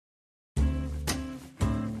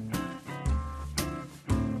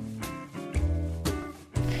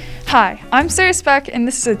Hi, I'm Sarah Speck, and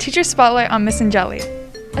this is a Teacher Spotlight on Miss Angelli.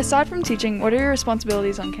 Aside from teaching, what are your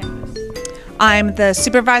responsibilities on campus? I'm the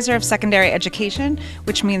supervisor of secondary education,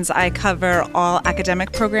 which means I cover all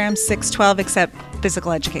academic programs, 6-12, except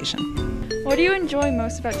physical education. What do you enjoy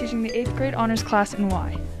most about teaching the 8th grade honors class and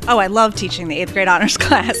why? Oh, I love teaching the 8th grade honors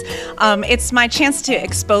class. It's my chance to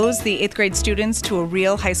expose the 8th grade students to a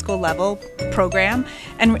real high school level program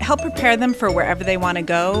and help prepare them for wherever they want to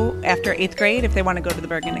go after 8th grade. If they want to go to the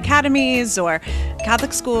Bergen Academies or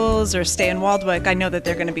Catholic schools or stay in Waldwick, I know that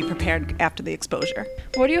they're going to be prepared after the exposure.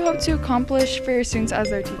 What do you hope to accomplish for your students as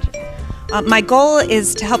their teacher? My goal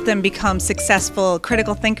is to help them become successful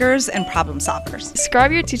critical thinkers and problem solvers.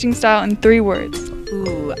 Describe your teaching style in 3 words.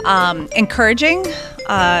 Encouraging,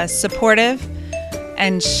 supportive,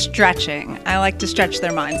 and stretching. I like to stretch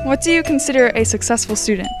their minds. What do you consider a successful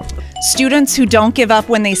student? Students who don't give up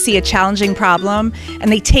when they see a challenging problem and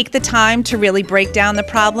they take the time to really break down the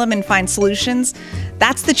problem and find solutions.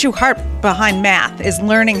 That's the true heart behind math, is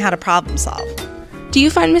learning how to problem solve. Do you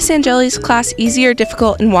find Miss Angelli's class easy or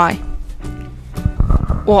difficult, and why?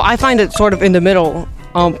 Well, I find it sort of in the middle.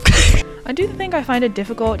 I do think I find it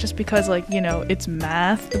difficult just because, it's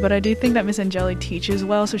math, but I do think that Miss Angelli teaches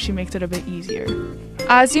well, so she makes it a bit easier.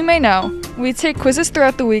 As you may know, we take quizzes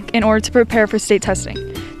throughout the week in order to prepare for state testing.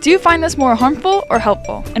 Do you find this more harmful or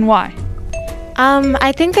helpful, and why?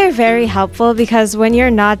 I think they're very helpful because when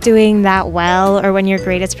you're not doing that well or when your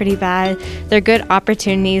grade is pretty bad, they're good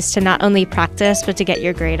opportunities to not only practice but to get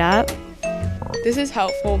your grade up. This is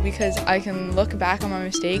helpful because I can look back on my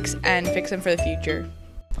mistakes and fix them for the future.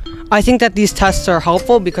 I think that these tests are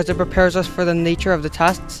helpful because it prepares us for the nature of the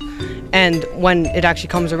tests, and when it actually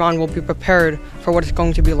comes around, we'll be prepared for what it's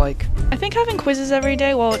going to be like. I think having quizzes every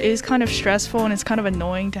day, while it is kind of stressful and it's kind of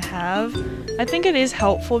annoying to have, I think it is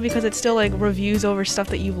helpful because it still reviews over stuff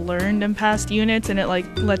that you've learned in past units, and it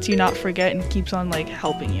lets you not forget and keeps on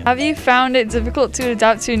helping you. Have you found it difficult to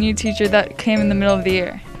adapt to a new teacher that came in the middle of the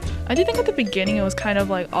year? I do think at the beginning it was kind of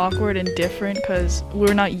awkward and different because we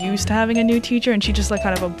were not used to having a new teacher, and she just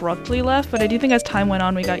kind of abruptly left, but I do think as time went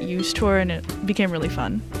on we got used to her and it became really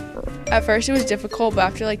fun. At first it was difficult, but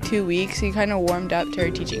after 2 weeks you kind of warmed up to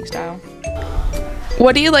her teaching style.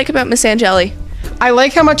 What do you like about Miss Angelli? I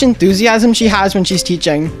like how much enthusiasm she has when she's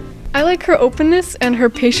teaching. I like her openness and her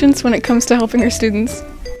patience when it comes to helping her students.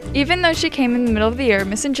 Even though she came in the middle of the year,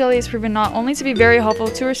 Miss Angelli has proven not only to be very helpful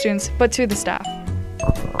to her students, but to the staff.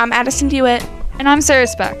 I'm Addison Dewitt. And I'm Sarah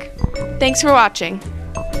Speck. Thanks for watching.